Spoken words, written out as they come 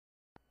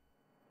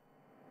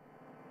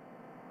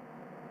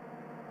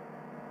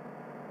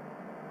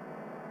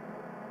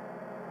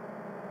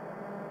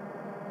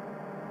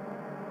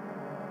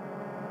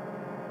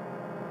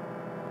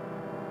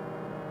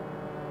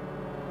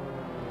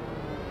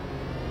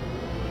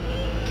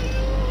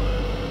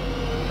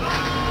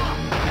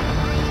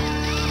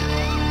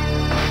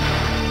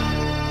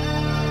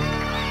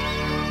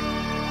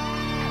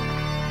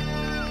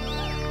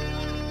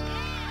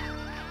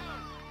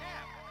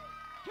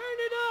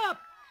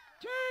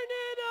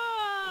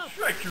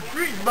Strike, you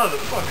green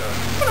motherfucker!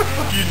 What the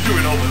fuck are you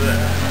doing over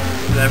there?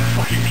 That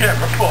fucking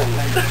camera phone!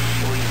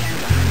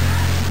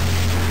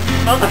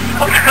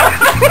 Motherfucker!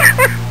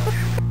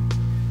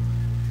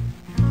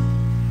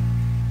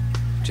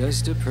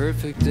 Just a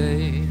perfect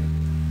day.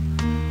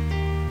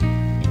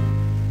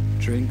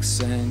 Drink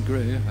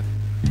sangria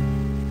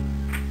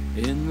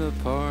in the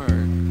park.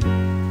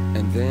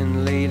 And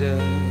then later,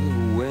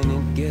 when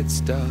it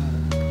gets dark,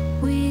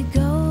 we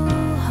go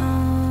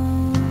home.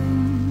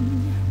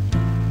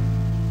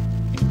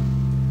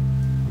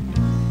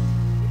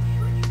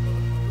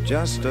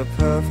 Just a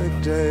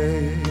perfect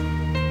day.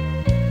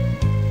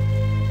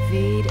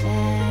 Feed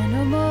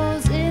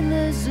animals in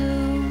the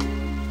zoo.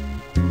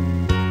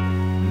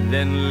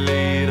 Then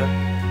later,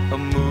 a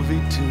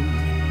movie too.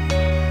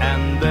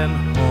 And then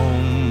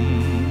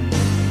home.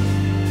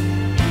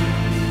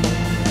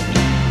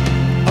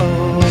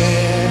 Oh,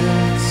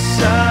 it's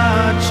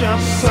such a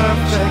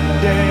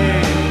perfect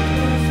day.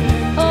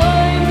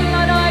 I'm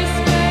glad I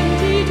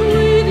spent it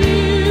with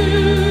you.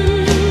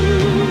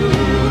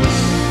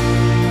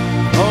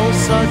 Oh,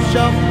 such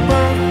a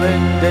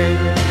perfect day.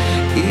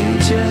 You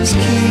just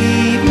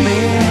keep me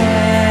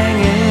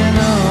hanging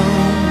on.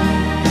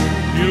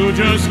 You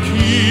just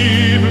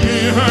keep me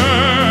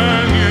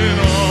hanging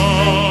on.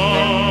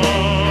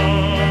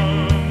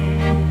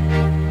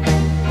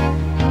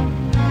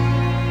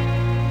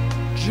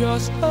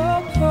 Just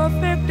a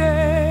perfect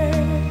day.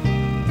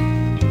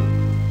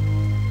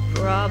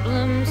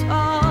 Problems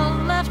all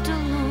left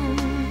alone.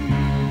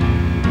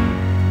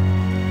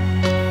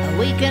 A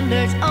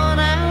weekenders on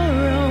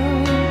our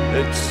own.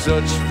 It's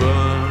such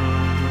fun.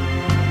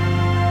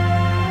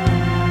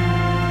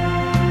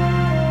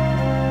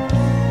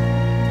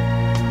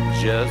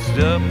 Just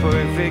a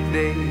perfect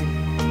day.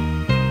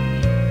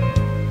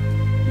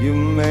 You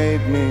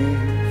made me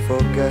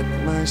forget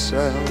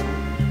myself.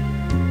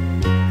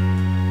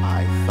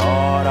 I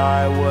thought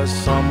I was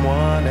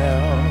someone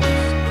else.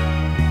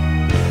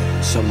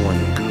 Someone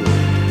good.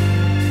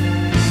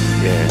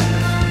 Yeah.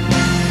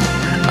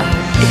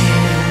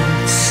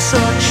 It's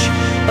such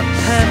a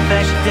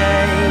perfect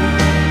day.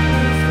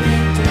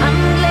 I'm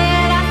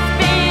glad I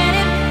spent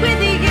it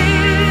with you.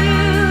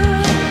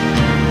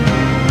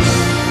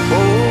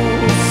 Oh,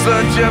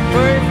 such a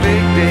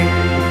perfect day.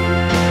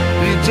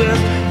 You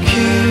just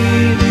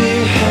keep me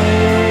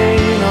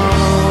hanging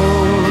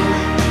on.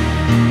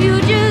 You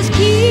just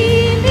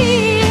keep me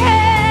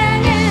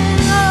hanging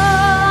on.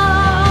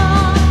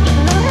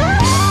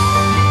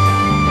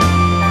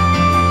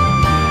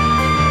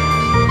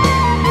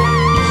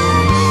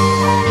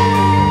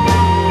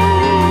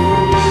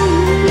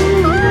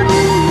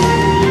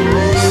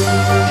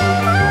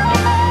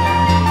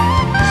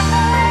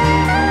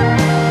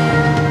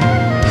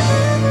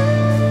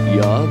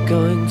 You're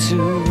going to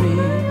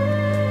reap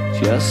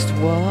just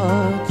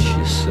what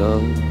you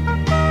sow.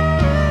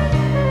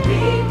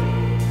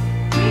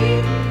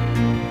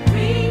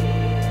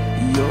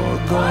 You're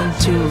going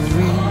to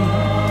reap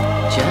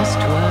just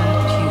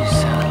what you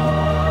sow.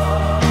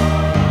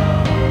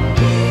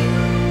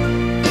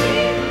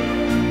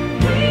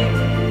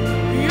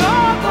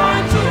 You're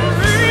going to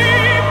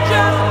reap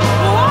just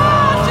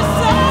what you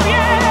sow,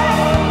 yeah.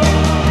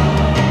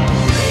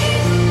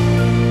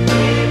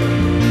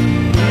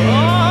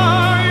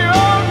 Oh,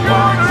 you're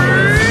going to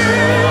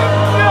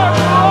reap just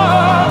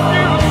what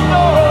you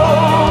sow.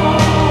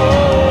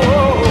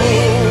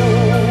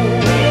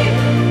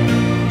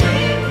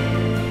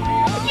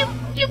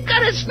 You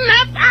gotta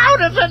snap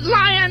out of it,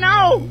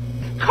 Lion-O!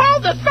 Call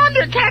the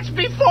Thundercats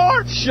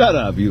before... Shut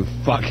up, you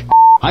fuck.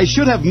 I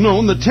should have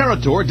known the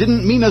Territor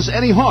didn't mean us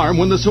any harm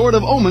when the Sword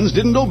of Omens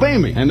didn't obey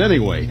me. And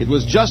anyway, it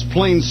was just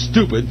plain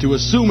stupid to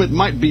assume it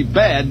might be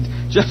bad.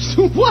 Just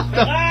what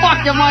the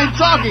fuck am I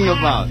talking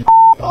about?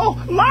 Oh,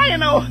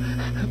 Lion-O!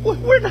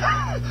 We're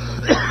not...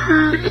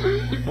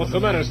 What's the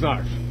matter,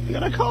 Snarf? I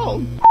got a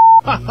cold.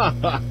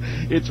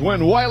 It's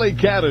when Wily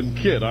Cat and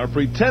Kid are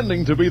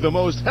pretending to be the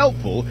most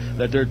helpful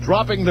that they're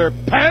dropping their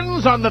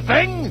pens on the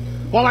thing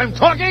while I'm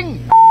talking.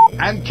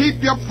 And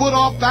keep your foot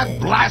off that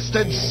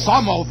blasted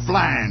Samo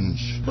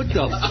flange. What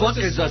the fuck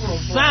is a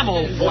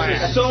Samo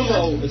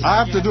flange? I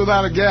have to do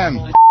that again.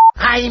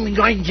 I'm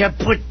going to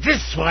put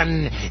this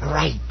one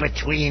right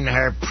between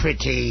her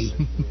pretty...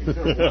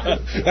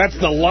 That's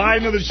the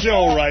line of the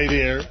show right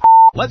here.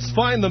 Let's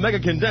find the mega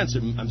condenser.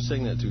 I'm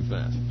saying that too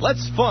fast.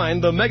 Let's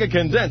find the mega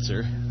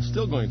condenser.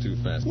 Still going too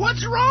fast.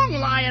 What's wrong,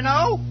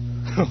 Lion-O?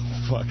 Oh,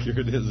 fuck, here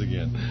it is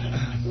again.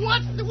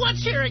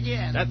 What's here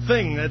again? That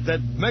thing,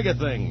 that mega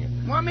thing.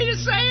 Want me to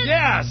say it?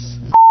 Yes!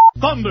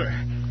 Thunder!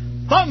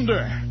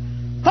 Thunder!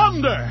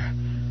 Thunder!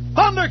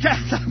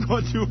 Thundercats! I'm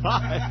going too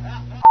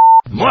high.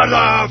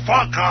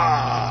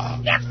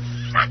 Motherfucker! You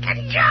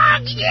fucking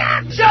dog,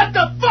 yeah! Shut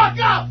the fuck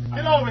up!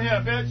 Get over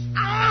here, bitch!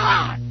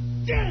 Ah,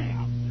 damn!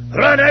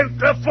 Run out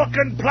the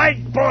fucking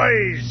plank,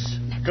 boys!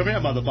 Come here,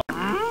 motherfucker.